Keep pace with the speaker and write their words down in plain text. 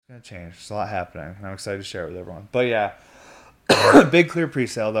Gonna change. There's a lot happening, and I'm excited to share it with everyone. But yeah, big clear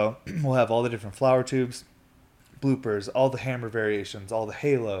pre-sale though. We'll have all the different flower tubes, bloopers, all the hammer variations, all the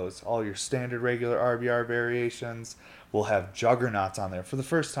halos, all your standard regular RBR variations. We'll have juggernauts on there for the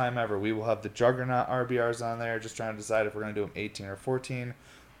first time ever. We will have the juggernaut RBRs on there. Just trying to decide if we're gonna do them 18 or 14,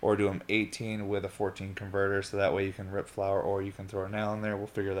 or do them 18 with a 14 converter, so that way you can rip flower or you can throw a nail in there. We'll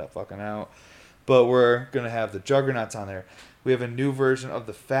figure that fucking out. But we're gonna have the juggernauts on there. We have a new version of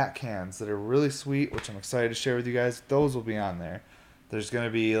the fat cans that are really sweet, which I'm excited to share with you guys. Those will be on there. There's gonna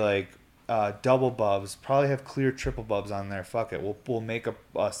be like double bubs. Probably have clear triple bubs on there. Fuck it. We'll make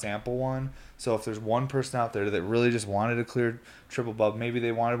a sample one. So if there's one person out there that really just wanted a clear triple bub, maybe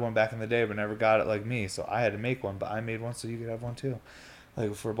they wanted one back in the day but never got it like me, so I had to make one. But I made one so you could have one too.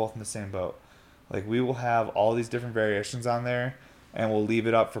 Like if we're both in the same boat. Like we will have all these different variations on there, and we'll leave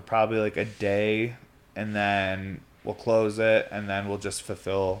it up for probably like a day, and then we'll close it, and then we'll just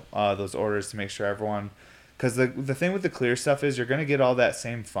fulfill those orders to make sure everyone, because the thing with the clear stuff is you're going to get all that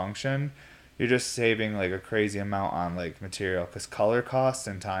same function. You're just saving like a crazy amount on like material, because color costs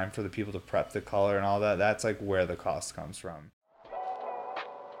and time for the people to prep the color and all that, that's like where the cost comes from.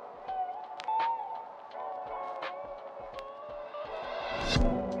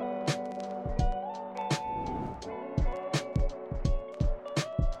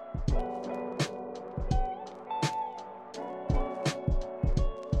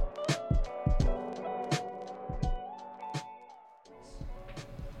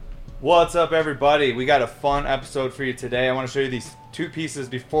 What's up, everybody? We got a fun episode for you today. I want to show you these two pieces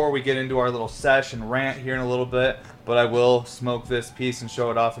before we get into our little sesh and rant here in a little bit, but I will smoke this piece and show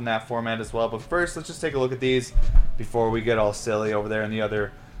it off in that format as well. But first, let's just take a look at these before we get all silly over there in the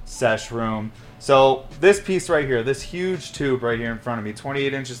other sesh room. So this piece right here, this huge tube right here in front of me,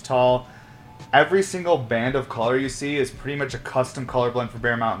 28 inches tall. Every single band of color you see is pretty much a custom color blend for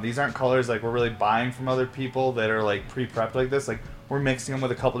Bear Mountain. These aren't colors like we're really buying from other people that are like pre-prepped like this. Like we're mixing them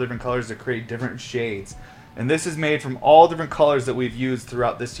with a couple different colors to create different shades. And this is made from all different colors that we've used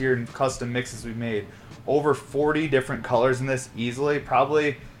throughout this year and custom mixes we've made. Over 40 different colors in this easily.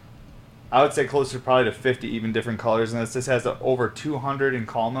 Probably, I would say closer probably to 50 even different colors in this. This has over 200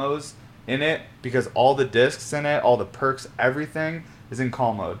 encalmos in it because all the discs in it, all the perks, everything is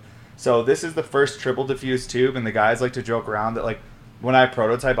encalmoed. So this is the first triple diffuse tube, and the guys like to joke around that like when I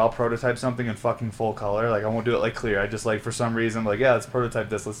prototype, I'll prototype something in fucking full color. Like I won't do it like clear. I just like for some reason like, yeah, let's prototype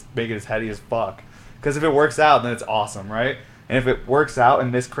this. Let's make it as heady as fuck. Because if it works out, then it's awesome, right? And if it works out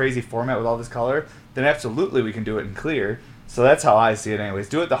in this crazy format with all this color, then absolutely we can do it in clear. So that's how I see it anyways.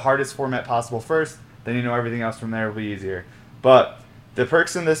 Do it the hardest format possible first, then you know everything else from there will be easier. But the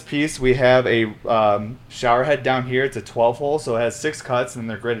perks in this piece, we have a shower head down here. It's a 12 hole, so it has 6 cuts and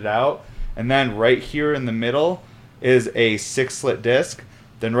they're gridded out. And then right here in the middle is a 6 slit disc.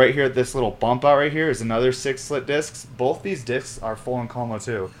 Then right here at this little bump out right here is another 6 slit discs. Both these discs are full encalmo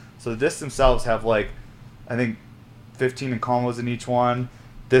too. So the discs themselves have like, I think 15 encalmos in each one.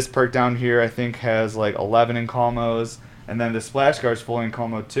 This perk down here I think has like 11 encalmos. And then the splash guard's full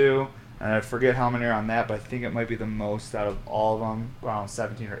encalmo too. And I forget how many are on that, but I think it might be the most out of all of them, around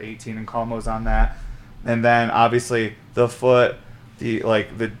 17 or 18 encalmos on that. And then obviously the foot,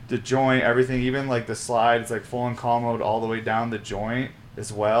 the joint, everything, even like the slide, it's like full encalmoed all the way down the joint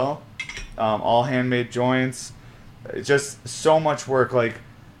as well. All handmade joints. It's just so much work. Like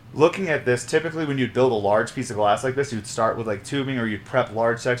looking at this, typically when you'd build a large piece of glass like this, you'd start with like tubing or you'd prep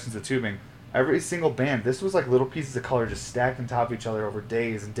large sections of tubing. Every single band, this was like little pieces of color just stacked on top of each other over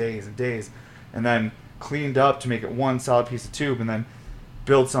days and days and days, and then cleaned up to make it one solid piece of tube, and then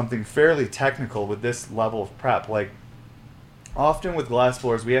build something fairly technical with this level of prep. Like often with glass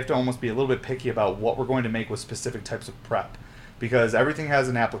floors, we have to almost be a little bit picky about what we're going to make with specific types of prep, because everything has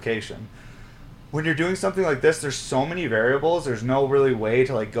an application. When you're doing something like this, there's so many variables, there's no really way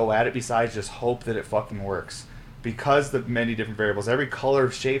to like go at it besides just hope that it fucking works. Because the many different variables, every color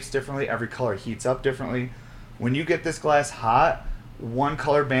shapes differently, every color heats up differently. When you get this glass hot, one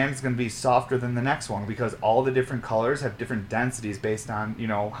color band is going to be softer than the next one because all the different colors have different densities based on, you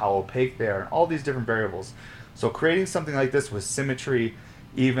know, how opaque they are and all these different variables. So creating something like this with symmetry,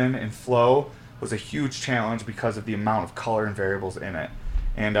 even, and flow was a huge challenge because of the amount of color and variables in it.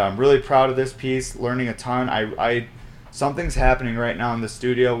 And I'm really proud of this piece, learning a ton. Something's happening right now in the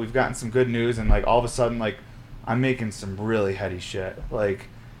studio. We've gotten some good news, and like all of a sudden, like I'm making some really heady shit. Like,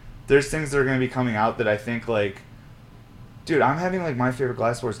 there's things that are going to be coming out that I think, like, dude, I'm having, like, my favorite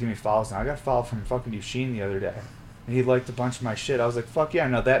glass blowers give me follows now. I got a follow from fucking Eugene the other day, and he liked a bunch of my shit. I was like, fuck yeah,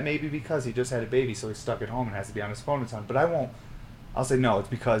 no, that may be because he just had a baby, so he's stuck at home and has to be on his phone a ton. But I'll say no, it's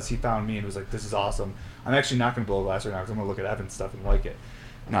because he found me and was like, this is awesome. I'm actually not going to blow a glass right now because I'm going to look at Evan's stuff and like it.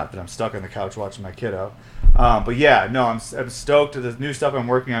 Not that I'm stuck on the couch watching my kiddo. But yeah, no, I'm stoked to the new stuff I'm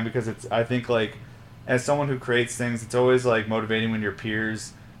working on because I think like as someone who creates things, it's always like motivating when your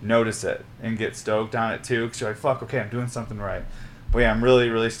peers notice it and get stoked on it too. Because you're like, fuck, okay, I'm doing something right. But yeah, I'm really,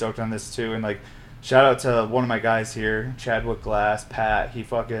 really stoked on this too. And like, shout out to one of my guys here, Chadwick Glass, Pat.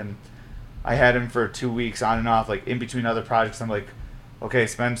 I had him for 2 weeks on and off, like in between other projects. I'm like, okay,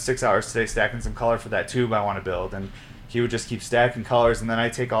 spend 6 hours today stacking some color for that tube I want to build. And he would just keep stacking colors. And then I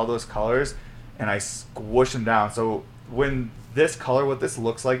take all those colors and I squish them down. So when this color, what this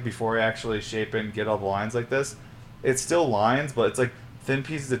looks like before I actually shape it and get all the lines like this, it's still lines, but it's like thin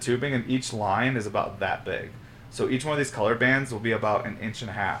pieces of tubing, and each line is about that big. So each one of these color bands will be about 1.5 inches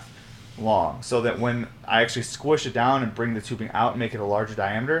long, so that when I actually squish it down and bring the tubing out and make it a larger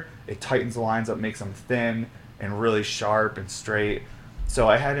diameter, it tightens the lines up, makes them thin and really sharp and straight. So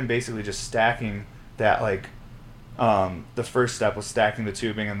I had him basically just stacking that, like the first step was stacking the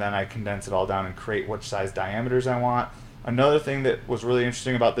tubing, and then I condense it all down and create which size diameters I want. Another thing that was really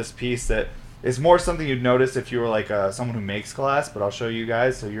interesting about this piece that is more something you'd notice if you were like someone who makes glass, but I'll show you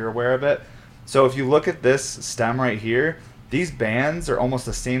guys so you're aware of it. So if you look at this stem right here, these bands are almost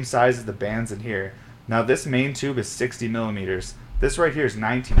the same size as the bands in here. Now this main tube is 60 millimeters. This right here is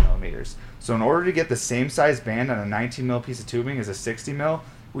 19 millimeters. So in order to get the same size band on a 19 mil piece of tubing as a 60 mil,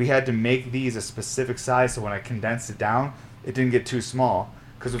 we had to make these a specific size so when I condensed it down, it didn't get too small.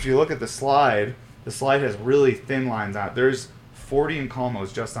 Because if you look at the slide has really thin lines on it. There's 40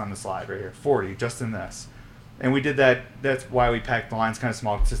 encalmos just on the slide right here. 40 just in this. And we did that. That's why we packed the lines kind of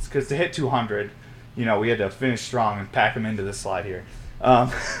small. Because to hit 200, we had to finish strong and pack them into this slide here.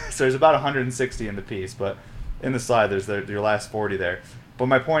 So there's about 160 in the piece, but in the slide there's your last 40 there. But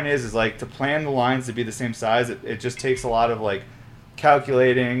my point is like to plan the lines to be the same size, it just takes a lot of like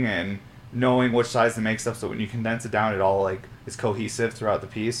calculating and knowing which size to make stuff, so when you condense it down, it all like is cohesive throughout the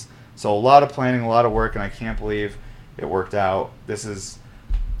piece. So a lot of planning, a lot of work, and I can't believe it worked out. This is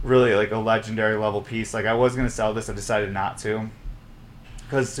really like a legendary level piece. Like I was gonna sell this, I decided not to,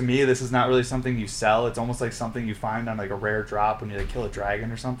 because to me this is not really something you sell. It's almost like something you find on like a rare drop when you like kill a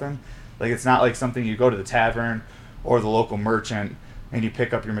dragon or something. Like it's not like something you go to the tavern or the local merchant and you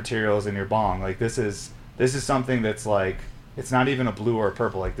pick up your materials and your bong. Like this is something that's like, it's not even a blue or a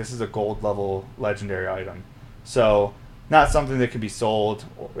purple. Like this is a gold level legendary item. So not something that can be sold.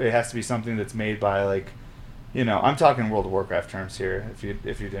 It has to be something that's made by like, I'm talking World of Warcraft terms here, if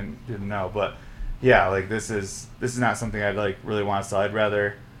you didn't know. But yeah, like this is not something I'd like really want to sell. I'd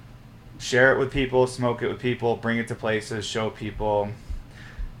rather share it with people, smoke it with people, bring it to places, show people.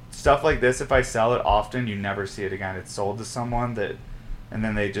 Stuff like this, if I sell it often, you never see it again. It's sold to someone and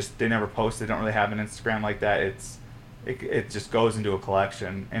then they never post. They don't really have an Instagram like that. It just goes into a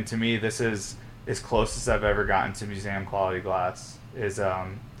collection. And to me, this is as close as I've ever gotten to museum quality glass. Is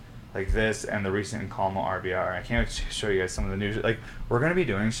like this and the recent encalmo RBR. I can't show you guys some of the new, like we're gonna be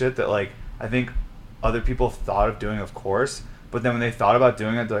doing shit that like I think other people thought of doing, of course, but then when they thought about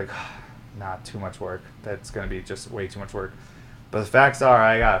doing it, they're like, not too much work. That's gonna be just way too much work. But the facts are,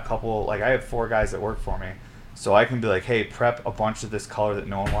 I got a couple, like I have 4 guys that work for me, so I can be like, hey, prep a bunch of this color that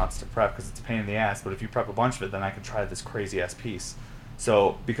no one wants to prep because it's a pain in the ass. But if you prep a bunch of it, then I can try this crazy ass piece.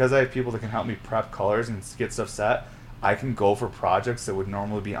 So because I have people that can help me prep colors and get stuff set, I can go for projects that would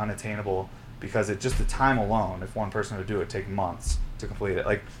normally be unattainable, because it just the time alone, if one person would do it, take months to complete it.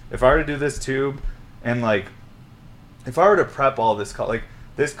 Like if I were to do this tube and like if I were to prep all this color, like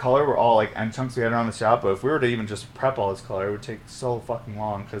this color were all like end chunks we had around the shop, but if we were to even just prep all this color, it would take so fucking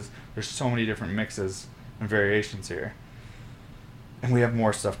long because there's so many different mixes and variations here. And we have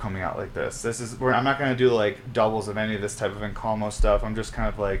more stuff coming out like this. I'm not going to do like doubles of any of this type of encalmo stuff. I'm just kind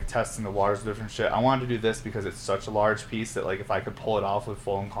of like testing the waters of different shit. I wanted to do this because it's such a large piece that like if I could pull it off with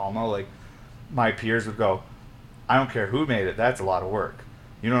full encalmo, like my peers would go, I don't care who made it, that's a lot of work.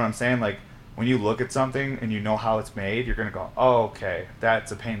 You know what I'm saying? Like when you look at something and you know how it's made, you're going to go, oh, okay,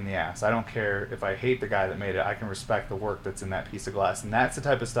 that's a pain in the ass. I don't care if I hate the guy that made it. I can respect the work that's in that piece of glass. And that's the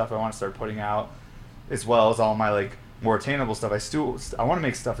type of stuff I want to start putting out, as well as all my like more attainable stuff. I want to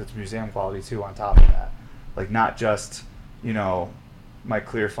make stuff that's museum quality too on top of that. Like not just, my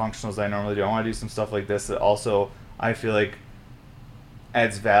clear functionals that I normally do. I want to do some stuff like this that also I feel like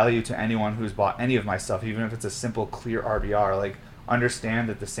adds value to anyone who's bought any of my stuff, even if it's a simple clear RBR. Like understand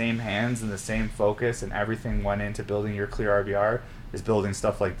that the same hands and the same focus and everything went into building your clear RBR is building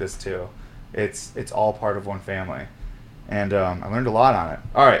stuff like this too. It's all part of one family. And I learned a lot on it.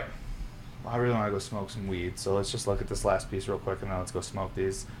 All right. I really want to go smoke some weed, so let's just look at this last piece real quick, and then let's go smoke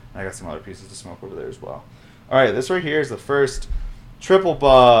these. And I got some other pieces to smoke over there as well. All right, this right here is the first triple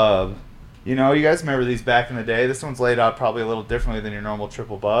bub. You know, you guys remember these back in the day. This one's laid out probably a little differently than your normal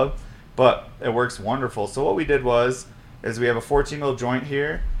triple bub, but it works wonderful. So what we did is we have a 14 mil joint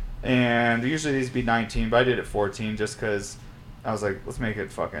here, and usually these be 19, but I did it 14 just because I was like, let's make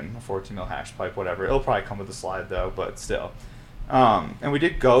it fucking a 14 mil hash pipe, whatever. It'll probably come with a slide though, but still. And we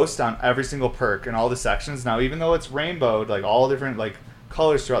did ghost on every single perk in all the sections. Now, even though it's rainbowed, like all different like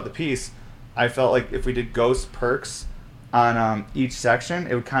colors throughout the piece, I felt like if we did ghost perks on each section,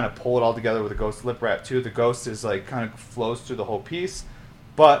 it would kind of pull it all together with a ghost lip wrap too. The ghost is like kind of flows through the whole piece,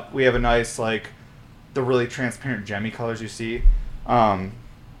 but we have a nice like the really transparent gemmy colors you see.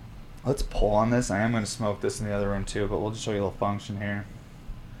 Let's pull on this. I am going to smoke this in the other room too, but we'll just show you a little function here.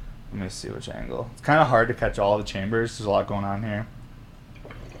 Let me see which angle. It's kind of hard to catch all the chambers. There's a lot going on here.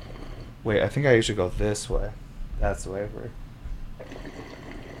 Wait, I think I usually go this way. That's the way it works.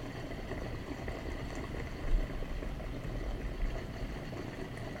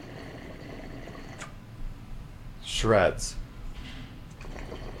 Shreds.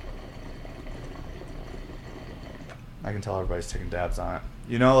 I can tell everybody's taking dabs on it.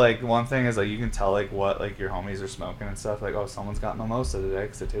 You know, like, one thing is, like, you can tell, like, what, like, your homies are smoking and stuff. Like, oh, someone's got mimosa today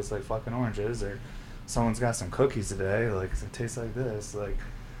because it tastes like fucking oranges. Or someone's got some cookies today, like, 'cause it tastes like this. Like,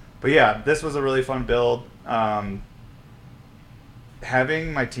 but, yeah, this was a really fun build.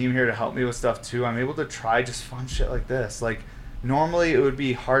 Having my team here to help me with stuff, too, I'm able to try just fun shit like this. Like, normally it would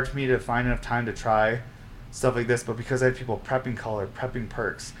be hard for me to find enough time to try stuff like this, but because I have people prepping color, prepping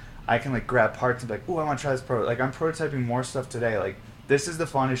perks, I can, like, grab parts and be like, ooh, I want to try this Like, I'm prototyping more stuff today. Like, this is the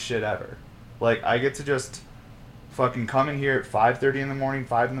funnest shit ever. Like, I get to just fucking come in here at 5:30 in the morning,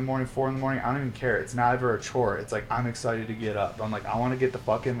 5 in the morning, 4 in the morning. I don't even care. It's not ever a chore. It's like, I'm excited to get up. I'm like, I want to get the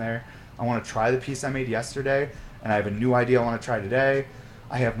fuck in there. I want to try the piece I made yesterday, and I have a new idea I want to try today.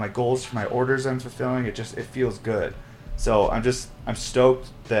 I have my goals for my orders I'm fulfilling. It feels good. So I'm stoked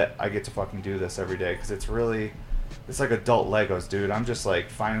that I get to fucking do this every day, because it's like adult Legos, dude. I'm just like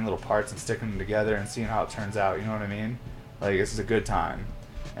finding little parts and sticking them together and seeing how it turns out. You know what I mean? Like, this is a good time.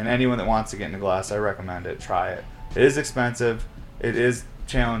 And anyone that wants to get into glass, I recommend it. Try it. It is expensive. It is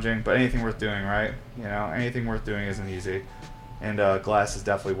challenging, but anything worth doing, right? You know, anything worth doing isn't easy. And glass is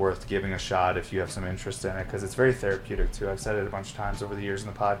definitely worth giving a shot if you have some interest in it, because it's very therapeutic too. I've said it a bunch of times over the years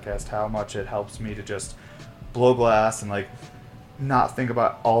in the podcast how much it helps me to just blow glass and like not think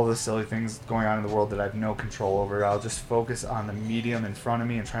about all the silly things going on in the world that I have no control over. I'll just focus on the medium in front of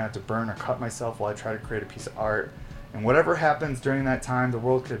me and try not to burn or cut myself while I try to create a piece of art. And whatever happens during that time, the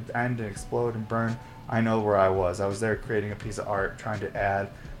world could end and explode and burn. I know where I was. I was there creating a piece of art, trying to add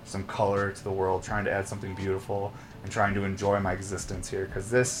some color to the world, trying to add something beautiful, and trying to enjoy my existence here. Because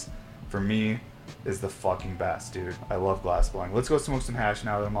this, for me, is the fucking best, dude. I love glass blowing. Let's go smoke some hash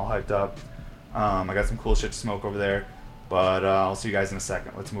now that I'm all hyped up. I got some cool shit to smoke over there. But I'll see you guys in a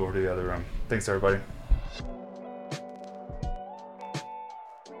second. Let's move over to the other room. Thanks, everybody.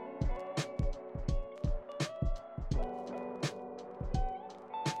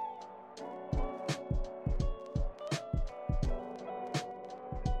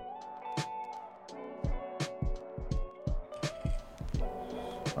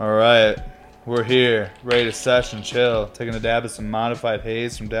 All right, we're here, ready to session, chill. Taking a dab at some modified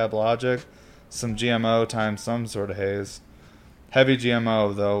haze from Dab Logic, some GMO times some sort of haze. Heavy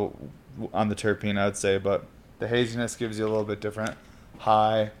GMO though on the terpene, I'd say, but the haziness gives you a little bit different,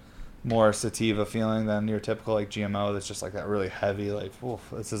 high, more sativa feeling than your typical like GMO. That's just like that really heavy, like oof,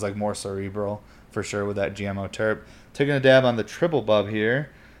 this is like more cerebral for sure with that GMO terp. Taking a dab on the triple bub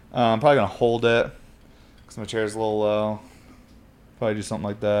here. I'm probably gonna hold it because my chair's a little low. Probably do something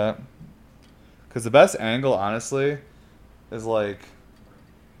like that. Because the best angle, honestly, is like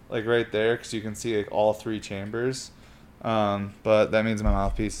right there, because you can see like all three chambers. But that means my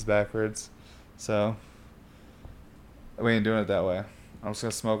mouthpiece is backwards. So we ain't doing it that way. I'm just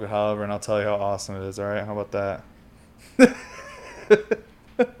going to smoke it however, and I'll tell you how awesome it is. All right? How about that?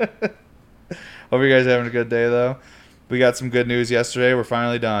 Hope you guys are having a good day, though. We got some good news yesterday. We're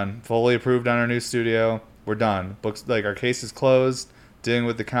finally done. Fully approved on our new studio. We're done. Books, like, our case is closed. Dealing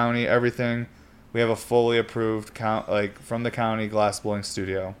with the county, everything. We have a fully approved from the county glass blowing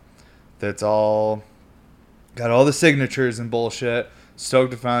studio. That's all got all the signatures and bullshit.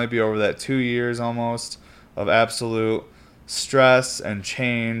 Stoked to finally be over that 2 years almost of absolute stress and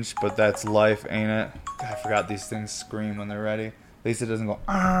change, but that's life, ain't it? God, I forgot these things scream when they're ready. At least it doesn't go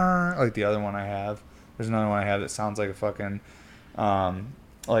like the other one I have. There's another one I have that sounds like a fucking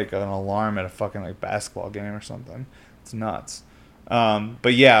like an alarm at a fucking like basketball game or something. It's nuts.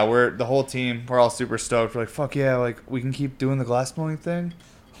 But yeah, the whole team, we're all super stoked. We're like, fuck yeah, like we can keep doing the glass blowing thing.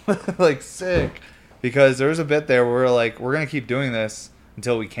 Like sick. Because there was a bit there where we're like, we're gonna keep doing this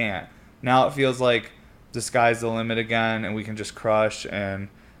until we can't. Now it feels like the sky's the limit again, and we can just crush and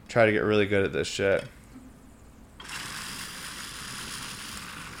try to get really good at this shit.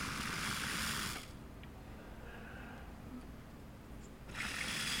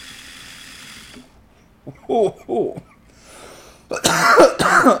 Ooh.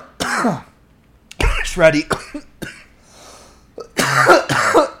 Shreddy.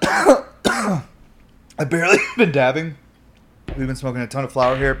 I barely been dabbing. We've been smoking a ton of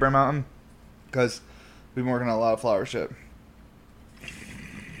flower here at Bear Mountain because we've been working on a lot of flower shit.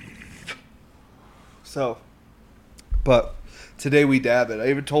 So, but today we dab it. I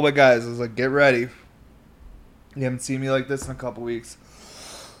even told my guys, I was like, get ready. You haven't seen me like this in a couple weeks.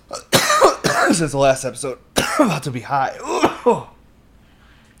 Since the last episode. I'm about to be high. Oh,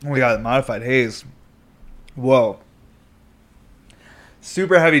 we got modified haze. Whoa.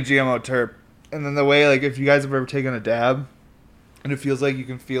 Super heavy GMO terp. And then the way, like, if you guys have ever taken a dab, and it feels like you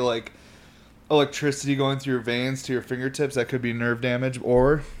can feel, like, electricity going through your veins to your fingertips, that could be nerve damage,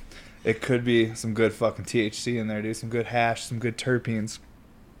 or it could be some good fucking THC in there, dude. Some good hash, some good terpenes.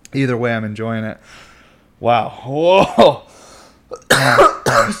 Either way, I'm enjoying it. Wow. Whoa.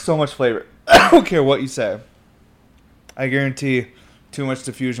 So much flavor. I don't care what you say. I guarantee too much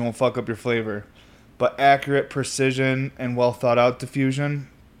diffusion will fuck up your flavor. But accurate, precision, and well thought out diffusion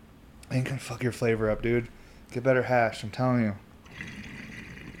ain't gonna fuck your flavor up, dude. Get better hash, I'm telling you.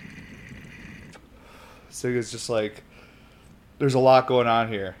 Sig is just like, there's a lot going on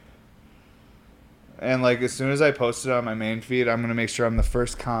here. And like, as soon as I post it on my main feed, I'm gonna make sure I'm the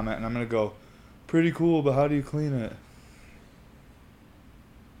first comment, and I'm gonna go, pretty cool, but how do you clean it?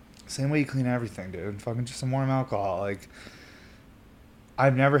 Same way you clean everything, dude. Fucking just some warm alcohol. Like,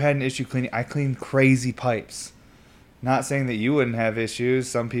 I've never had an issue cleaning. I clean crazy pipes. Not saying that you wouldn't have issues.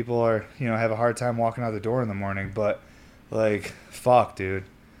 Some people are, have a hard time walking out the door in the morning. But, like, fuck, dude.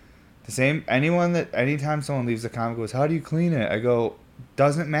 Anytime someone leaves a comment goes, how do you clean it? I go,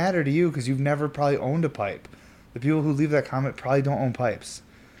 doesn't matter to you because you've never probably owned a pipe. The people who leave that comment probably don't own pipes.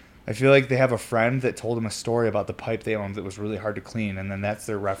 I feel like they have a friend that told them a story about the pipe they owned that was really hard to clean, and then that's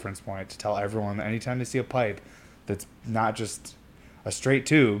their reference point to tell everyone that anytime they see a pipe that's not just a straight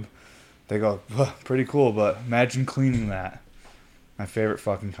tube, they go, pretty cool, but imagine cleaning that. My favorite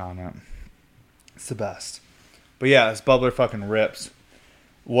fucking comment. It's the best. But yeah, this bubbler fucking rips.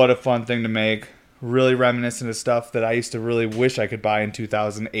 What a fun thing to make. Really reminiscent of stuff that I used to really wish I could buy in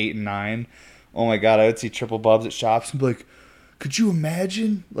 2008 and 9. Oh my god, I would see triple bubs at shops and be like, could you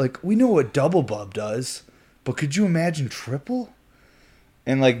imagine? Like, we know what double bub does, but could you imagine triple?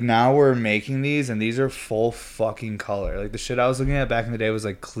 And, like, now we're making these, and these are full fucking color. Like, the shit I was looking at back in the day was,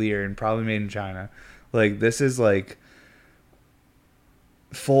 like, clear and probably made in China. Like, this is, like,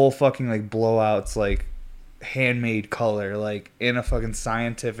 full fucking, like, blowouts, like, handmade color, like, in a fucking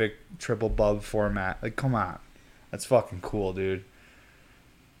scientific triple bub format. Like, come on. That's fucking cool, dude.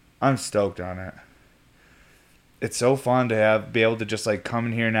 I'm stoked on it. It's so fun to be able to just, like, come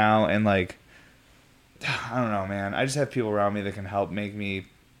in here now and, like, I don't know, man. I just have people around me that can help make me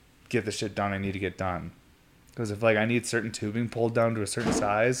get the shit done I need to get done. Because if, like, I need certain tubing pulled down to a certain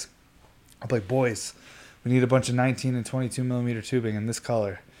size, I'm like, boys, we need a bunch of 19 and 22 millimeter tubing in this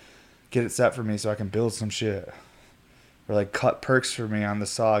color. Get it set for me so I can build some shit. Or, like, cut perks for me on the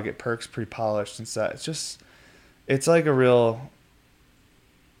saw, get perks pre-polished and set. It's like a real...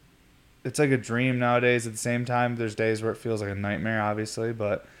 It's like a dream nowadays. At the same time, there's days where it feels like a nightmare, obviously,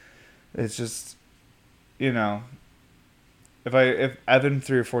 but it's just, if Evan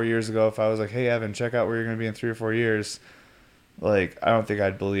 3 or 4 years ago, if I was like, hey Evan, check out where you're gonna be in 3 or 4 years, like, I don't think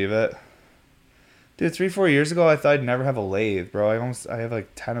I'd believe it. Dude, 3-4 years ago, I thought I'd never have a lathe, bro. I have like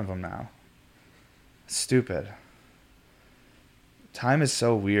 10 of them now. Stupid. Time is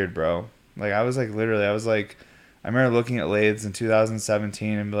so weird, bro. Like, I I remember looking at lathes in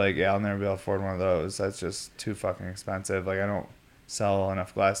 2017 and be like, yeah, I'll never be able to afford one of those. That's just too fucking expensive. Like, I don't sell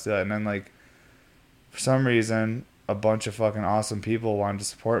enough glass to that. And then, like, for some reason, a bunch of fucking awesome people wanted to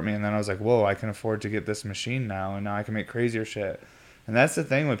support me. And then I was like, whoa, I can afford to get this machine now. And now I can make crazier shit. And that's the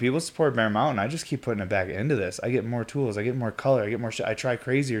thing. When people support Bear Mountain, I just keep putting it back into this. I get more tools. I get more color. I get more shit. I try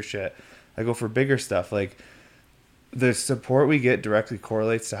crazier shit. I go for bigger stuff. Like, the support we get directly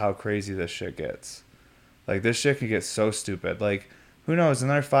correlates to how crazy this shit gets. Like, this shit can get so stupid. Like, who knows? In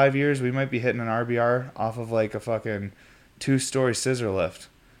another 5 years, we might be hitting an RBR off of, like, a fucking 2-story scissor lift.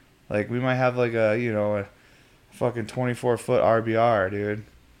 Like, we might have, like, a fucking 24-foot RBR, dude.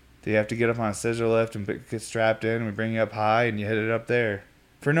 You have to get up on a scissor lift and get strapped in, and we bring you up high, and you hit it up there.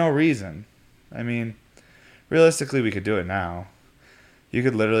 For no reason. I mean, realistically, we could do it now. You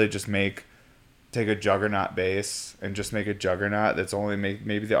could literally just make take a juggernaut base and just make a juggernaut that's only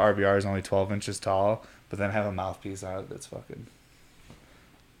maybe the RBR is only 12 inches tall, but then have a mouthpiece on it that's fucking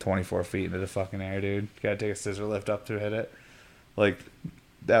 24 feet into the fucking air, dude. You gotta take a scissor lift up to hit it. Like,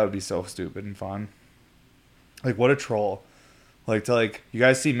 that would be so stupid and fun. Like, what a troll. Like, to, like, you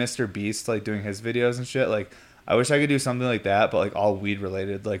guys see Mr. Beast, like, doing his videos and shit? Like, I wish I could do something like that, but, like, all weed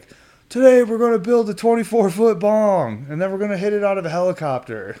related. Like, today we're going to build a 24-foot bong, and then we're going to hit it out of a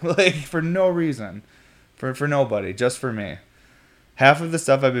helicopter. Like, for no reason. For nobody. Just for me. Half of the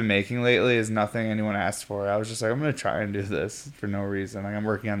stuff I've been making lately is nothing anyone asked for. I was just like, I'm going to try and do this for no reason. Like, I'm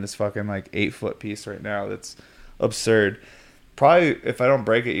working on this fucking, like, 8-foot piece right now that's absurd. Probably, if I don't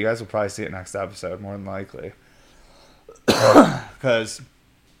break it, you guys will probably see it next episode, more than likely. Because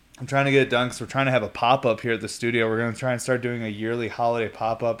I'm trying to get it done because we're trying to have a pop-up here at the studio. We're going to try and start doing a yearly holiday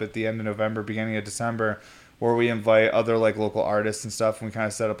pop-up at the end of November, beginning of December, where we invite other like local artists and stuff, and we kind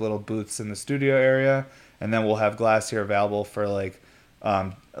of set up little booths in the studio area, and then we'll have glass here available for like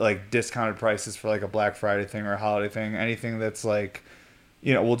discounted prices for like a Black Friday thing or a holiday thing. Anything that's like,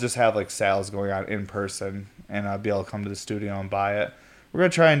 you know, we'll just have like sales going on in person, and I'll be able to come to the studio and buy it. We're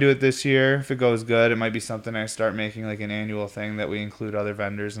going to try and do it this year. If it goes good, it might be something I start making like an annual thing that we include other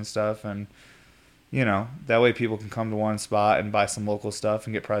vendors and stuff. And, you know, that way people can come to one spot and buy some local stuff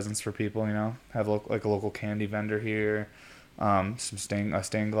and get presents for people, you know. Have like a local candy vendor here, some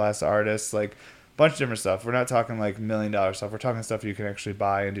stained glass artist, like a bunch of different stuff. We're not talking like $1 million stuff. We're talking stuff you can actually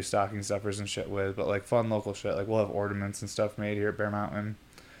buy and do stocking stuffers and shit with, but like fun local shit. Like we'll have ornaments and stuff made here at Bear Mountain.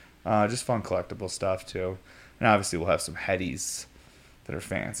 Just fun collectible stuff too. And obviously we'll have some headies that are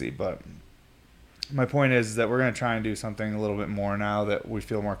fancy, but my point is that we're going to try and do something a little bit more now that we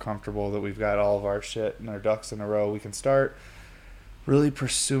feel more comfortable, that we've got all of our shit and our ducks in a row. We can start really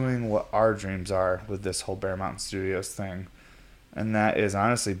pursuing what our dreams are with this whole Bear Mountain Studios thing, and that is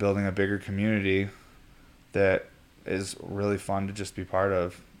honestly building a bigger community that is really fun to just be part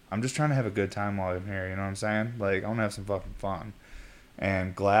of. I'm just trying to have a good time while I'm here, you know what I'm saying? Like, I want to have some fucking fun,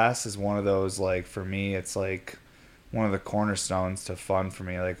 and glass is one of those, like, for me, it's like one of the cornerstones to fun for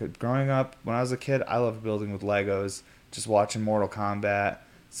me. Like growing up, when I was a kid, I loved building with Legos, just watching Mortal Kombat,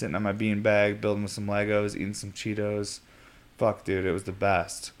 sitting on my beanbag, building with some Legos, eating some Cheetos. Fuck, dude, it was the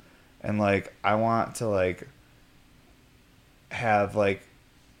best. And like, I want to like have like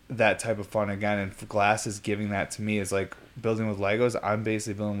that type of fun again. And glass is giving that to me. Is like building with Legos. I'm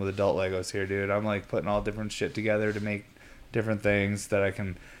basically building with adult Legos here, dude. I'm like putting all different shit together to make different things that I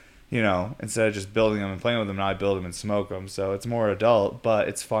can, you know, instead of just building them and playing with them, now I build them and smoke them. So it's more adult, but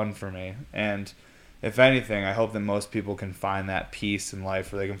it's fun for me. And if anything, I hope that most people can find that peace in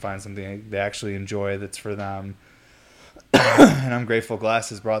life where they can find something they actually enjoy that's for them. And I'm grateful glass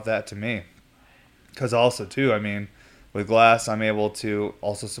has brought that to me. Because also, too, I mean, with glass, I'm able to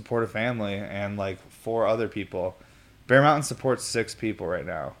also support a family and, like, 4 other people. Bear Mountain supports 6 people right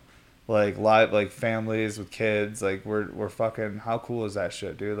now. Like live, like families with kids, like we're fucking. How cool is that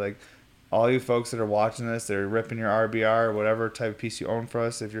shit, dude? Like, all you folks that are watching this, they're ripping your RBR or whatever type of piece you own for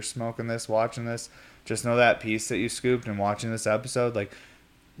us. If you're smoking this, watching this, just know that piece that you scooped and watching this episode, like,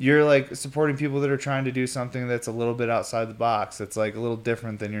 you're like supporting people that are trying to do something that's a little bit outside the box. That's like a little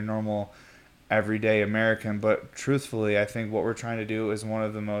different than your normal, everyday American. But truthfully, I think what we're trying to do is one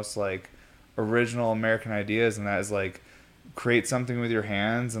of the most like original American ideas, and that is like, create something with your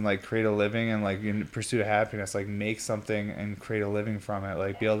hands and like create a living and like in pursuit of happiness, like make something and create a living from it,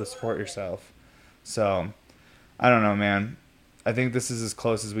 like be able to support yourself. So I don't know, man. I think this is as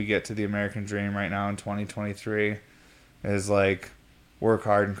close as we get to the American dream right now in 2023, is like work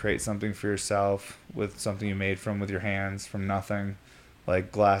hard and create something for yourself with something you made with your hands from nothing.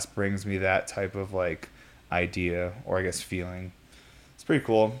 Like glass brings me that type of like idea, or I guess feeling. It's pretty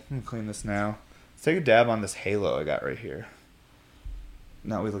cool. I'm gonna clean this now. Let's take a dab on this halo I got right here.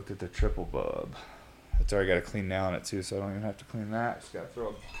 Now we looked at the triple bulb. That's already got a clean nail on it too, so I don't even have to clean that. Just gotta throw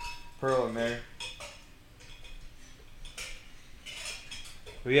a pearl in there.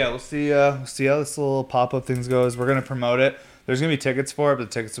 But yeah, we'll see how this little pop-up things goes. We're gonna promote it. There's gonna be tickets for it, but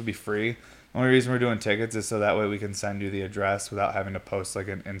the tickets will be free. The only reason we're doing tickets is so that way we can send you the address without having to post like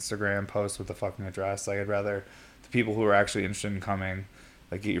an Instagram post with the fucking address. Like, I'd rather the people who are actually interested in coming,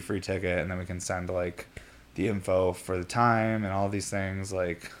 like, get your free ticket, and then we can send like the info for the time and all these things,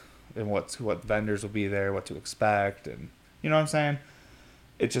 like, and what vendors will be there, what to expect, and you know what I'm saying?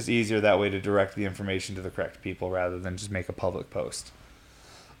 It's just easier that way to direct the information to the correct people rather than just make a public post.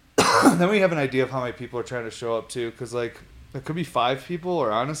 Then we have an idea of how many people are trying to show up too, because like it could be 5 people,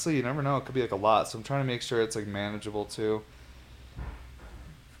 or honestly, you never know, it could be like a lot. So I'm trying to make sure it's like manageable too.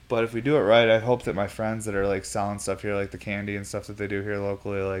 But if we do it right, I hope that my friends that are like selling stuff here, like the candy and stuff that they do here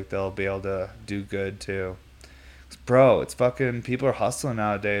locally, like they'll be able to do good too. 'Cause, bro, it's fucking, people are hustling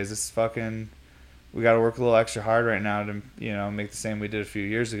nowadays. This is fucking, we got to work a little extra hard right now to, make the same we did a few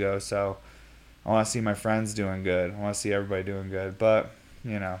years ago. So I want to see my friends doing good. I want to see everybody doing good. But,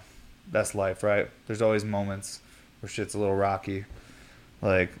 that's life, right? There's always moments where shit's a little rocky.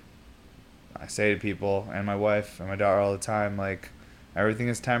 Like, I say to people and my wife and my daughter all the time, like, everything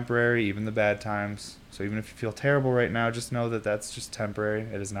is temporary, even the bad times. So even if you feel terrible right now, just know that that's just temporary.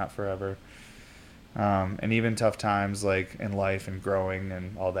 It is not forever. And even tough times, like, in life and growing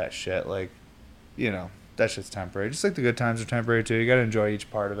and all that shit, like, that shit's temporary. Just like the good times are temporary, too. You got to enjoy each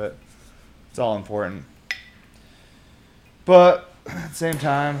part of it. It's all important. But at the same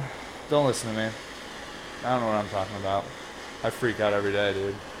time, don't listen to me. I don't know what I'm talking about. I freak out every day,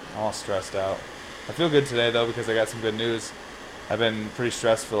 dude. I'm all stressed out. I feel good today, though, because I got some good news. I've been pretty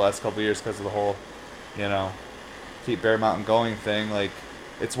stressed for the last couple of years because of the whole, keep Bear Mountain going thing. Like,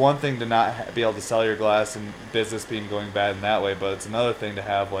 it's one thing to not be able to sell your glass and business being going bad in that way, but it's another thing to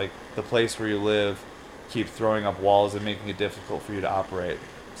have, like, the place where you live keep throwing up walls and making it difficult for you to operate.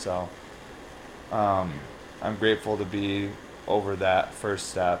 So, I'm grateful to be over that first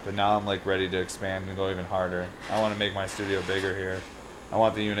step, and now I'm like ready to expand and go even harder. I want to make my studio bigger here. I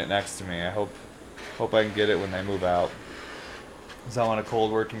want the unit next to me. I hope I can get it when they move out. Because I want a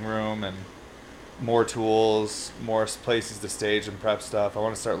cold working room and more tools, more places to stage and prep stuff. I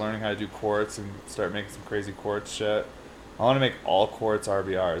want to start learning how to do quartz and start making some crazy quartz shit. I want to make all quartz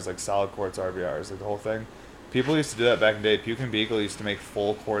RBRs, like solid quartz RBRs, like the whole thing. People used to do that back in the day. Puke and Beagle used to make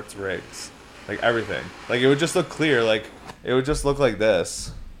full quartz rigs. Like everything. Like it would just look clear. Like it would just look like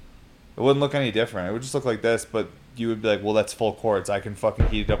this. It wouldn't look any different. It would just look like this, but you would be like, well, that's full quartz. I can fucking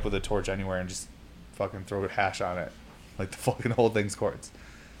heat it up with a torch anywhere and just fucking throw a hash on it. Like the fucking whole thing's quartz.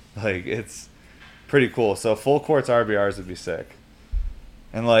 Like it's pretty cool. So full quartz RBRs would be sick.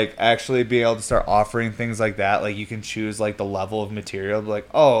 And like actually being able to start offering things like that, like you can choose like the level of material. Like,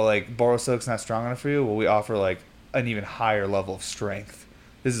 oh, like borosilic's not strong enough for you? Well, we offer like an even higher level of strength.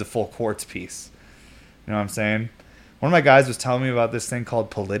 This is a full quartz piece. You know what I'm saying? One of my guys was telling me about this thing called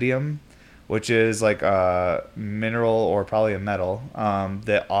palladium, which is like a mineral or probably a metal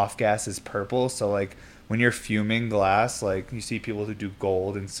that off gas is purple. So like when you're fuming glass, like you see people who do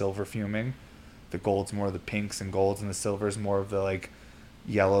gold and silver fuming. The gold's more of the pinks and golds, and the silver's more of the like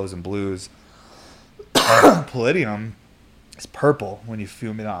yellows and blues. Palladium is purple when you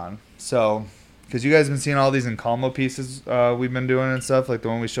fume it on. So, because you guys have been seeing all these encalmo pieces we've been doing and stuff, like the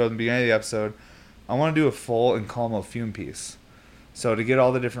one we showed in the beginning of the episode, I want to do a full encalmo fume piece. So to get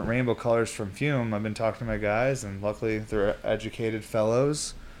all the different rainbow colors from fume, I've been talking to my guys, and luckily they're educated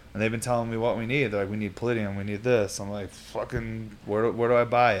fellows, and they've been telling me what we need. They're like, we need palladium, we need this. I'm like, fucking, where do I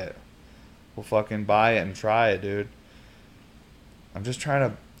buy it? We'll fucking buy it and try it, dude. I'm just trying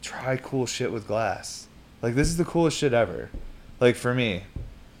to try cool shit with glass. Like, this is the coolest shit ever. Like, for me.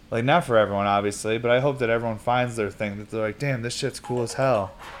 Like, not for everyone, obviously, but I hope that everyone finds their thing. That they're like, damn, this shit's cool as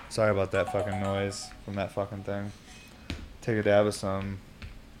hell. Sorry about that fucking noise from that fucking thing. Take a dab of some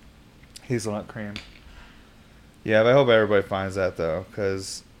hazelnut cream. Yeah, but I hope everybody finds that, though,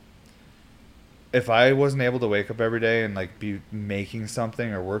 because if I wasn't able to wake up every day and like be making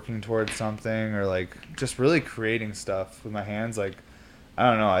something or working towards something or like just really creating stuff with my hands, like I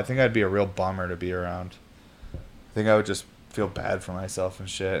don't know, I think I'd be a real bummer to be around. I think I would just feel bad for myself and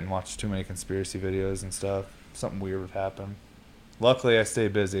shit and watch too many conspiracy videos and stuff. Something weird would happen. Luckily I stay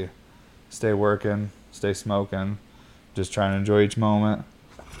busy, stay working, stay smoking, just trying to enjoy each moment.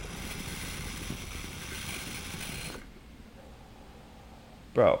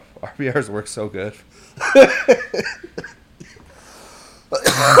 Bro, RBRs work so good.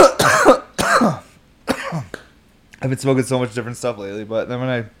 I've been smoking so much different stuff lately, but then when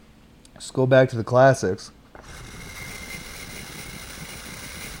I just go back to the classics.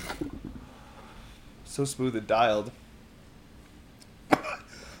 So smooth and dialed.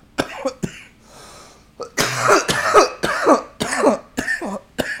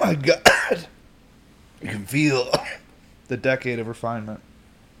 My God. You can feel the decade of refinement.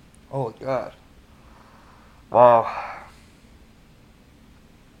 Oh God! Wow.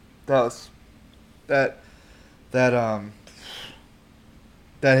 That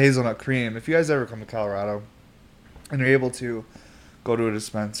hazelnut cream. If you guys ever come to Colorado and you're able to go to a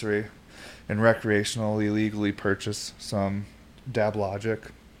dispensary and recreationally, legally purchase some Dab Logic,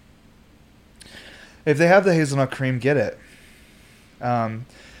 if they have the hazelnut cream, get it.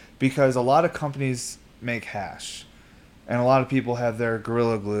 Because a lot of companies make hash. And a lot of people have their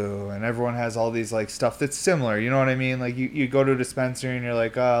Gorilla Glue, and everyone has all these like stuff that's similar. You know what I mean? Like you go to a dispensary and you're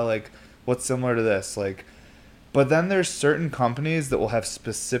like, oh, like what's similar to this? Like, but then there's certain companies that will have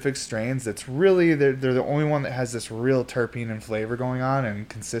specific strains that's really they're the only one that has this real terpene and flavor going on and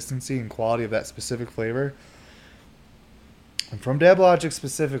consistency and quality of that specific flavor. And from Dab Logic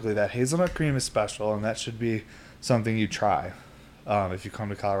specifically, that hazelnut cream is special, and that should be something you try if you come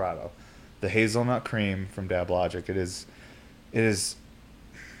to Colorado. The hazelnut cream from Dab Logic, it is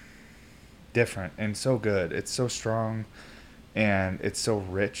different and so good. It's so strong, and it's so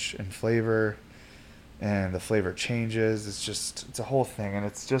rich in flavor, and the flavor changes. It's a whole thing, and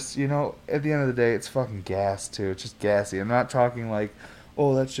it's just, at the end of the day, it's fucking gas too. It's just gassy. I'm not talking like,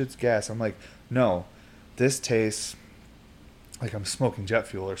 oh, that shit's gas. I'm like, no, this tastes like I'm smoking jet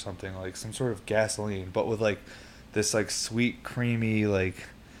fuel or something, like some sort of gasoline, but with like this like sweet, creamy, like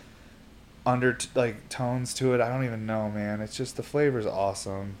like tones to it. I don't even know, man. It's just the flavor's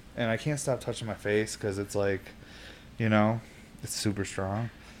awesome, and I can't stop touching my face because it's like, you know, it's super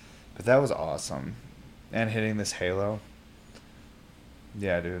strong. But that was awesome, and hitting this halo.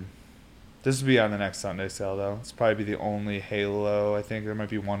 Yeah, dude. This will be on the next Sunday sale though. It's probably be the only halo. I think there might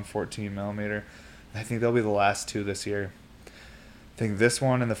be one 14 millimeter. I think they'll be the last two this year. I think this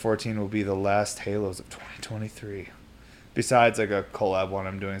one and the 14 will be the last halos of 2023. Besides like a collab one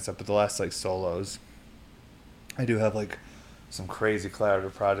I'm doing and stuff, but the last like solos. I do have like some crazy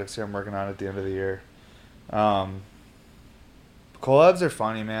collaborative projects here I'm working on at the end of the year. Collabs are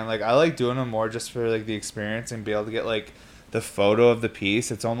funny, man. Like I like doing them more just for like the experience and be able to get like the photo of the piece.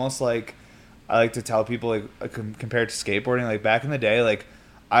 It's almost like I like to tell people like compared to skateboarding, like back in the day, like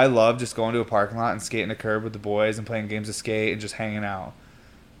I love just going to a parking lot and skating a curb with the boys and playing games of skate and just hanging out.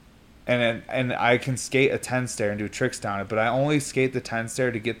 And I can skate a 10 stair and do tricks down it, but I only skate the 10 stair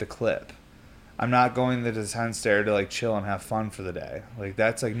to get the clip. I'm not going to the 10 stair to like chill and have fun for the day. Like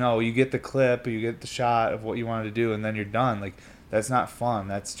that's like, no, you get the clip, you get the shot of what you wanted to do, and then you're done. Like that's not fun.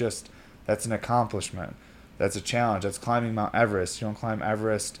 That's an accomplishment. That's a challenge. That's climbing Mount Everest. You don't climb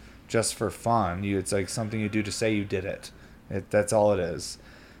Everest just for fun. It's like something you do to say you did it. That's all it is.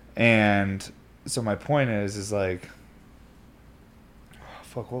 And so my point is like,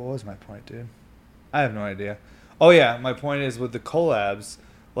 fuck, what was my point, dude? I have no idea. Oh yeah, my point is with the collabs,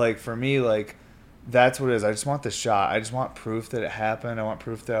 like for me, like that's what it is. I just want the shot. I just want proof that it happened. I want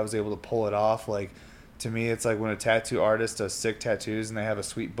proof that I was able to pull it off. Like to me, it's like when a tattoo artist does sick tattoos and they have a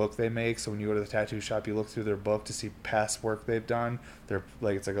sweet book they make. So when you go to the tattoo shop, you look through their book to see past work they've done. They're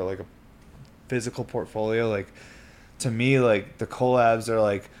like it's like a physical portfolio. Like to me, like the collabs are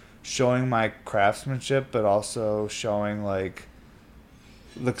like showing my craftsmanship, but also showing like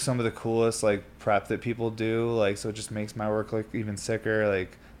look some of the coolest like prep that people do, like so it just makes my work look even sicker,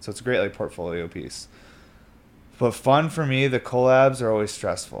 like so it's a great like portfolio piece. But fun for me, the collabs are always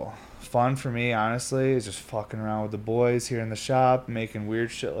stressful. Fun for me honestly is just fucking around with the boys here in the shop making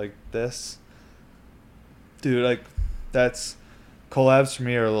weird shit like this, dude. Like that's collabs for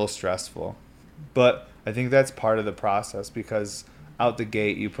me are a little stressful, but I think that's part of the process because out the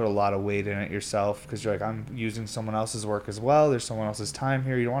gate you put a lot of weight in it yourself because you're like, I'm using someone else's work as well. There's someone else's time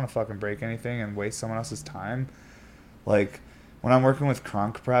here. You don't want to fucking break anything and waste someone else's time. Like when I'm working with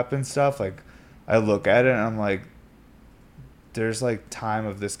crunk prep and stuff, like I look at it and I'm like, there's like time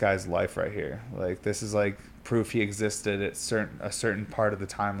of this guy's life right here. Like this is like proof he existed at a certain part of the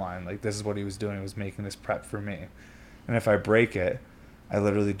timeline. Like this is what he was doing. He was making this prep for me. And if I break it, I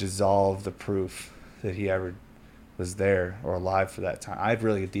literally dissolve the proof that he ever was there or alive for that time. I'd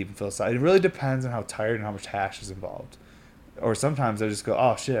really get deep and philosophical. It really depends on how tired and how much hash is involved. Or sometimes I just go,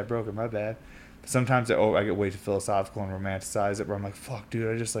 oh shit, I broke it, my bad. But sometimes I get way too philosophical and romanticize it where I'm like, fuck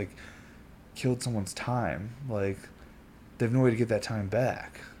dude, I just like killed someone's time. Like they have no way to get that time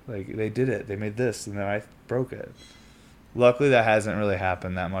back. Like they did it, they made this, and then I broke it. Luckily that hasn't really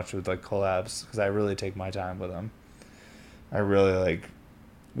happened that much with like collabs because I really take my time with them. I really like,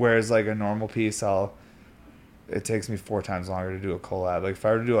 whereas like a normal piece it takes me 4 times longer to do a collab. Like if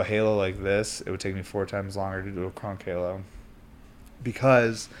I were to do a halo like this, it would take me 4 times longer to do a crunk halo.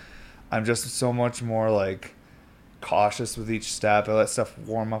 Because I'm just so much more like cautious with each step. I let stuff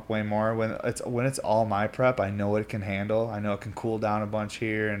warm up way more. When it's all my prep, I know what it can handle. I know it can cool down a bunch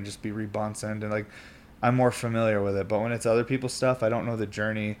here and just be rebouncing, and like I'm more familiar with it. But when it's other people's stuff, I don't know the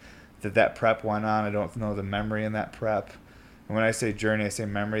journey that prep went on. I don't know the memory in that prep. And when I say journey, I say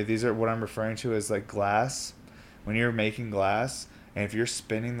memory. These are what I'm referring to as like glass. When you're making glass, and if you're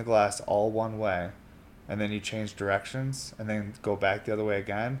spinning the glass all one way, and then you change directions, and then go back the other way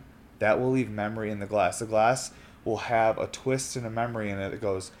again, that will leave memory in the glass. The glass will have a twist and a memory in it that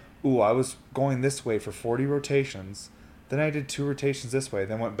goes, ooh, I was going this way for 40 rotations, Then I did 2 rotations this way,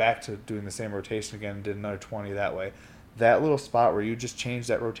 then went back to doing the same rotation again and did another 20 that way. That little spot where you just change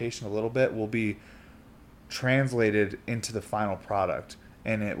that rotation a little bit will be translated into the final product,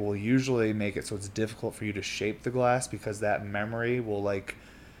 and it will usually make it so it's difficult for you to shape the glass, because that memory will like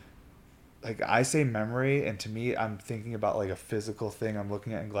I say memory, and to me I'm thinking about like a physical thing I'm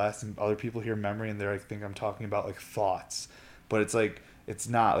looking at in glass, and other people hear memory and they're like think I'm talking about like thoughts, but it's like it's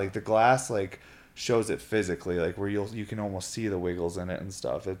not. Like the glass like shows it physically, like where you can almost see the wiggles in it and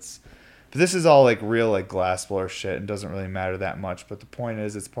stuff. But this is all like real like glass blower shit and doesn't really matter that much, but the point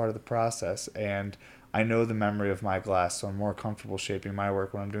is it's part of the process, and I know the memory of my glass, so I'm more comfortable shaping my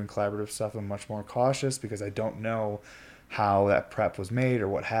work. When I'm doing collaborative stuff, I'm much more cautious because I don't know how that prep was made or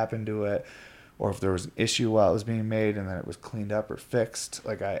what happened to it, or if there was an issue while it was being made and then it was cleaned up or fixed.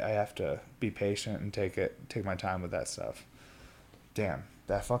 Like I have to be patient and take my time with that stuff. Damn,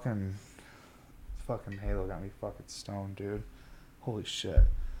 that fucking halo got me fucking stoned, dude. Holy shit.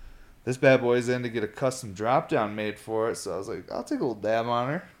 This bad boy's in to get a custom drop down made for it, so I was like, I'll take a little dab on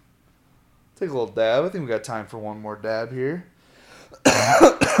her. Take a little dab. I think we got time for one more dab here.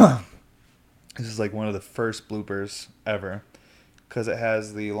 This is like one of the first bloopers ever, because it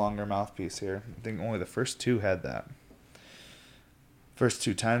has the longer mouthpiece here. I think only the first 2 had that. First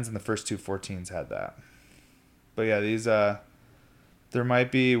 2 10s and the first 2 14s had that. But yeah, these there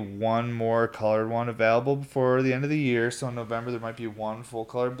might be one more colored one available before the end of the year. So in November there might be one full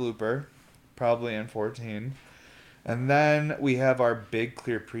color blooper, probably in 14. And then we have our big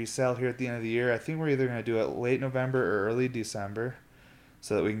clear presale here at the end of the year. I think we're either going to do it late November or early December,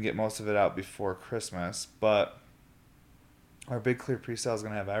 so that we can get most of it out before Christmas. But our big clear presale is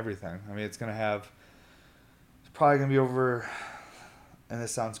going to have everything. I mean, it's probably going to be over, and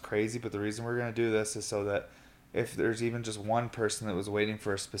this sounds crazy, but the reason we're going to do this is so that if there's even just one person that was waiting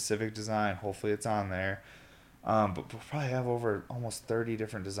for a specific design, hopefully it's on there. But we'll probably have over almost 30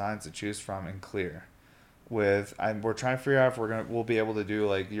 different designs to choose from in clear. We're trying to figure out if we'll be able to do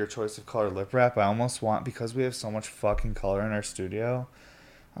like your choice of color lip wrap. I almost want, because we have so much fucking color in our studio,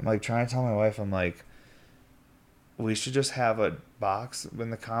 I'm like trying to tell my wife, I'm like, we should just have a box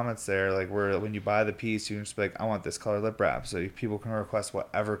in the comments there, like where when you buy the piece, you can just be like, I want this color lip wrap, so people can request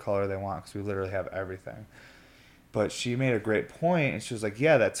whatever color they want, because we literally have everything. But she made a great point, and she was like,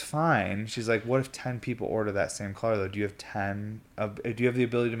 yeah, that's fine. She's like, what if 10 people order that same color though? Do you have the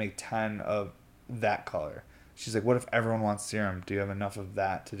ability to make 10 of that color? She's like, what if everyone wants serum? Do you have enough of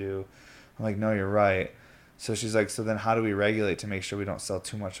that to do? I'm like, no, you're right. So she's like, so then how do we regulate to make sure we don't sell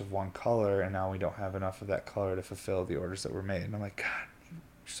too much of one color, and now we don't have enough of that color to fulfill the orders that were made? And I'm like, God, you're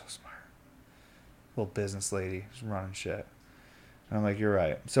so smart. Little business lady, just running shit. And I'm like, you're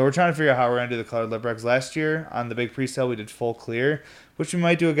right. So we're trying to figure out how we're going to do the colored lip wraps. Last year on the big presale, we did full clear, which we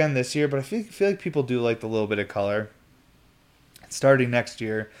might do again this year, but I feel like people do like the little bit of color. Starting next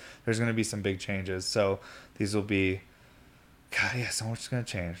year, there's going to be some big changes. So these will be, God, yeah, so much is going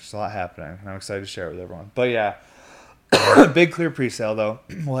to change. There's a lot happening, and I'm excited to share it with everyone. But yeah, big clear presale though.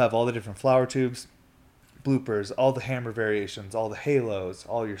 We'll have all the different flower tubes, bloopers, all the hammer variations, all the halos,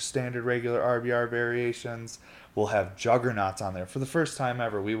 all your standard regular RBR variations. We'll have juggernauts on there. For the first time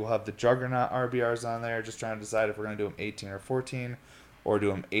ever, we will have the juggernaut RBRs on there. Just trying to decide if we're going to do them 18 or 14, or do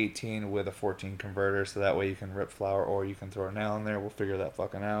them 18 with a 14 converter, so that way you can rip flour or you can throw a nail in there. We'll figure that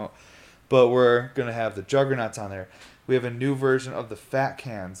fucking out. But we're going to have the juggernauts on there. We have a new version of the fat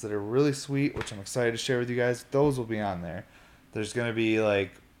cans that are really sweet, which I'm excited to share with you guys. Those will be on there. There's going to be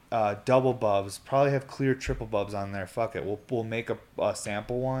like double bubs, probably have clear triple bubs on there. Fuck it, we'll make a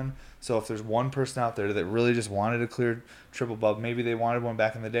sample one. So if there's one person out there that really just wanted a clear triple bub, maybe they wanted one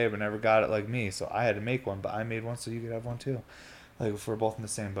back in the day but never got it like me, so I had to make one, but I made one so you could have one too. Like if we're both in the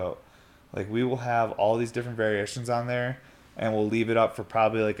same boat, like we will have all these different variations on there, and we'll leave it up for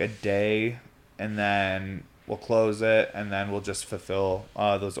probably like a day, and then we'll close it, and then we'll just fulfill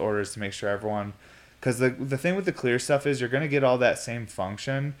those orders to make sure everyone. Because the thing with the clear stuff is you're going to get all that same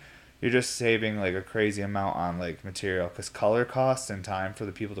function. You're just saving like a crazy amount on like material. Because color costs and time for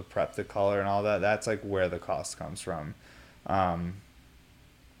the people to prep the color and all that, that's like where the cost comes from.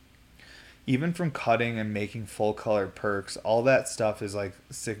 Even from cutting and making full colored perks, all that stuff is like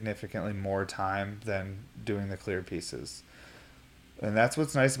significantly more time than doing the clear pieces. And that's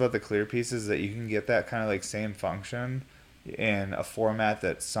what's nice about the clear pieces, that you can get that kind of like same function in a format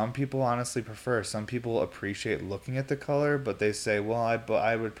that some people honestly prefer. Some people appreciate looking at the color, but they say, well,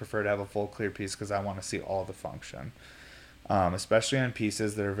 I would prefer to have a full clear piece because I want to see all the function. Especially on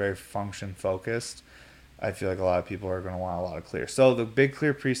pieces that are very function focused, I feel like a lot of people are going to want a lot of clear. So the big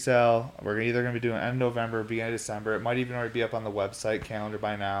clear presale, we're either going to be doing end November or beginning of December. It might even already be up on the website calendar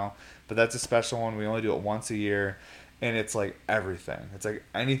by now, but that's a special one. We only do it once a year. and it's like everything. It's like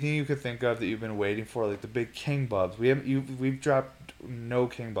anything you could think of that you've been waiting for, like the big king bubs. We've dropped no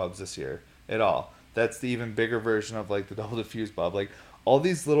king bubs this year at all. That's the even bigger version of like the double diffuse bub. Like all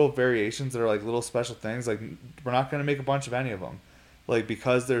these little variations that are like little special things. Like we're not gonna make a bunch of any of them, like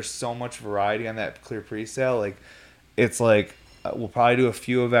because there's so much variety on that clear presale. Like it's like we'll probably do a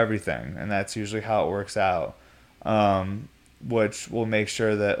few of everything, and that's usually how it works out. Which will make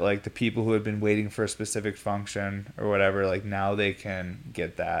sure that like the people who have been waiting for a specific function or whatever, like now they can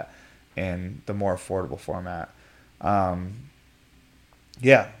get that in the more affordable format.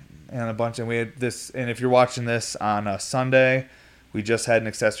 Yeah, and a bunch. And we had this, and if you're watching this on a Sunday, we just had an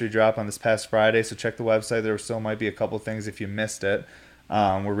accessory drop on this past Friday, so check the website. There still might be a couple things if you missed it.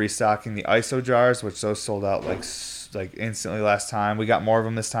 We're restocking the ISO jars, which those sold out like instantly last time. We got more of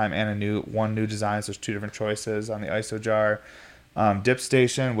them this time, and one new design. So there's 2 different choices on the ISO jar. Dip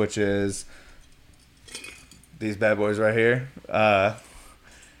station, which is these bad boys right here.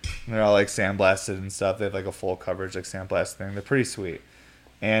 They're all like sandblasted and stuff. They have like a full coverage like sandblasted thing. They're pretty sweet.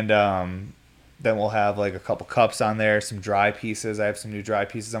 And then we'll have like a couple cups on there, some dry pieces. I have some new dry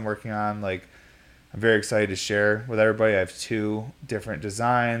pieces I'm working on. Like I'm very excited to share with everybody. I have 2 different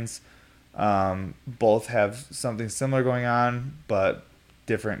designs. Both have something similar going on, but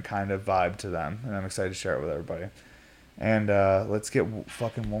different kind of vibe to them, and I'm excited to share it with everybody. And let's get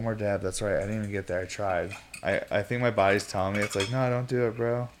fucking one more dab. That's right, I didn't even get there. I tried. I think my body's telling me, it's like, no, don't do it,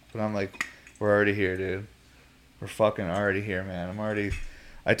 bro. But I'm like, we're already here, dude. We're fucking already here, man.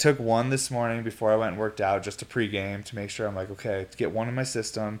 I took one this morning before I went and worked out just to pregame to make sure. I'm like, okay, to get one in my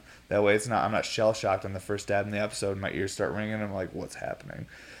system. That way I'm not shell shocked on the first dab in the episode and my ears start ringing and I'm like, what's happening?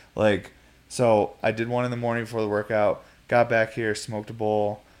 Like, so I did one in the morning before the workout, got back here, smoked a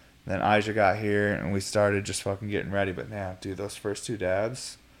bowl, then Aja got here and we started just fucking getting ready. But man, dude, those first 2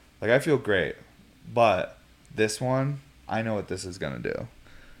 dabs, like I feel great. But this one, I know what this is going to do.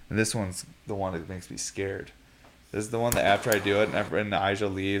 And this one's the one that makes me scared. This is the one that after I do it and Aja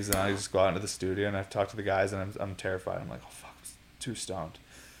leaves and I just go out into the studio and I've talked to the guys and I'm terrified. I'm like, oh fuck, I'm too stoned.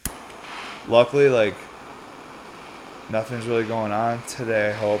 Luckily, like, nothing's really going on today.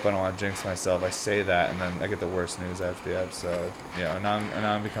 I hope. I don't want to jinx myself. I say that and then I get the worst news after the episode. Yeah, and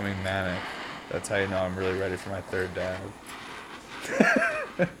now I'm becoming manic. That's how you know I'm really ready for my 3rd dab.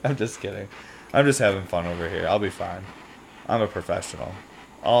 I'm just kidding. I'm just having fun over here. I'll be fine. I'm a professional.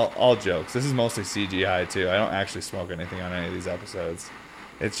 All jokes. This is mostly CGI too. I don't actually smoke anything on any of these episodes.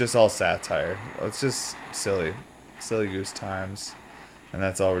 It's just all satire. It's just silly goose times, and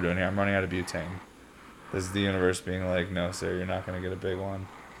that's all we're doing here. I'm running out of butane. This is the universe being like, no sir, you're not gonna get a big one,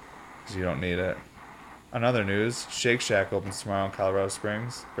 because you don't need it. On other news, Shake Shack opens tomorrow in Colorado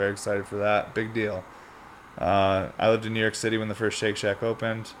Springs. Very excited for that. Big deal. I lived in New York City when the first Shake Shack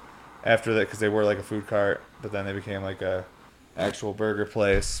opened. After that, because they were like a food cart, but then they became like a actual burger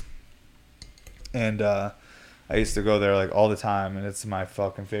place. And I used to go there like all the time, and it's my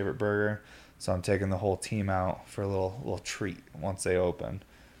fucking favorite burger. So I'm taking the whole team out for a little treat once they open,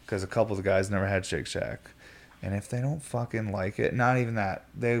 because a couple of the guys never had Shake Shack. And if they don't fucking like it, not even that,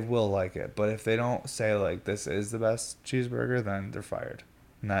 they will like it, but if they don't say like this is the best cheeseburger, then they're fired.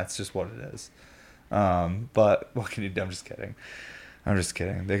 And that's just what it is. But what can you do? I'm just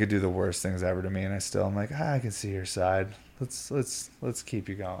kidding. They could do the worst things ever to me, and I'm like, I can see your side. Let's keep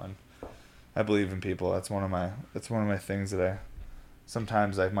you going. I believe in people. That's one of my things that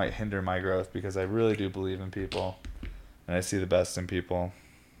sometimes I might hinder my growth, because I really do believe in people, and I see the best in people,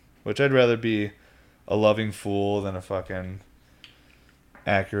 which I'd rather be a loving fool than a fucking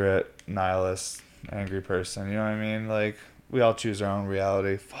accurate nihilist angry person. You know what I mean? Like, we all choose our own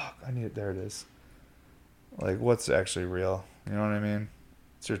reality. Fuck, there it is. Like, what's actually real? You know what I mean?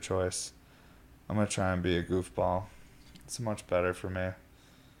 It's your choice. I'm going to try and be a goofball. It's much better for me.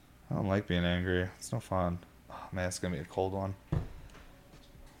 I don't like being angry. It's no fun. Oh, man, it's going to be a cold one.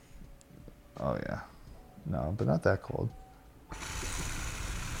 Oh, yeah. No, but not that cold.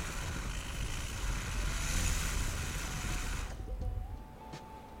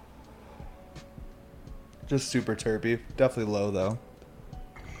 Just super terpy. Definitely low, though.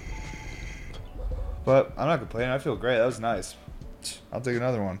 But I'm not complaining. I feel great. That was nice. I'll take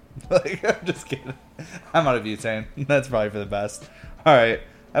another one. Like, I'm just kidding. I'm out of butane. That's probably for the best. All right.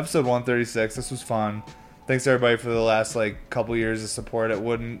 Episode 136. This was fun. Thanks everybody for the last couple years of support. It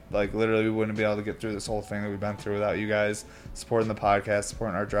wouldn't literally we wouldn't be able to get through this whole thing that we've been through without you guys supporting the podcast,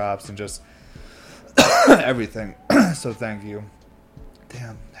 supporting our drops, and just everything. So thank you.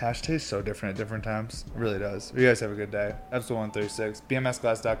 Damn, hash tastes so different at different times. It really does. You guys have a good day. Episode 136.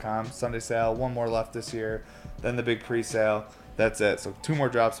 BMSglass.com. Sunday sale. One more left this year. Then the big pre-sale. That's it. So 2 more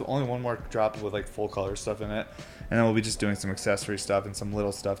drops. Only 1 more drop with full color stuff in it. And then we'll be just doing some accessory stuff and some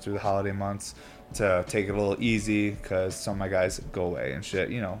little stuff through the holiday months to take it a little easy, because some of my guys go away and shit.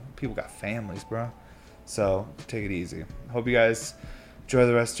 You know, people got families, bro. So take it easy. Hope you guys enjoy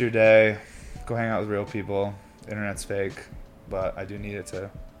the rest of your day. Go hang out with real people. The internet's fake, but I do need it to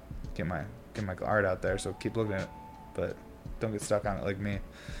get my art out there. So keep looking at it, but don't get stuck on it like me.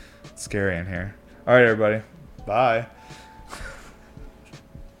 It's scary in here. All right, everybody. Bye.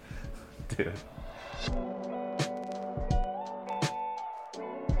 Dude.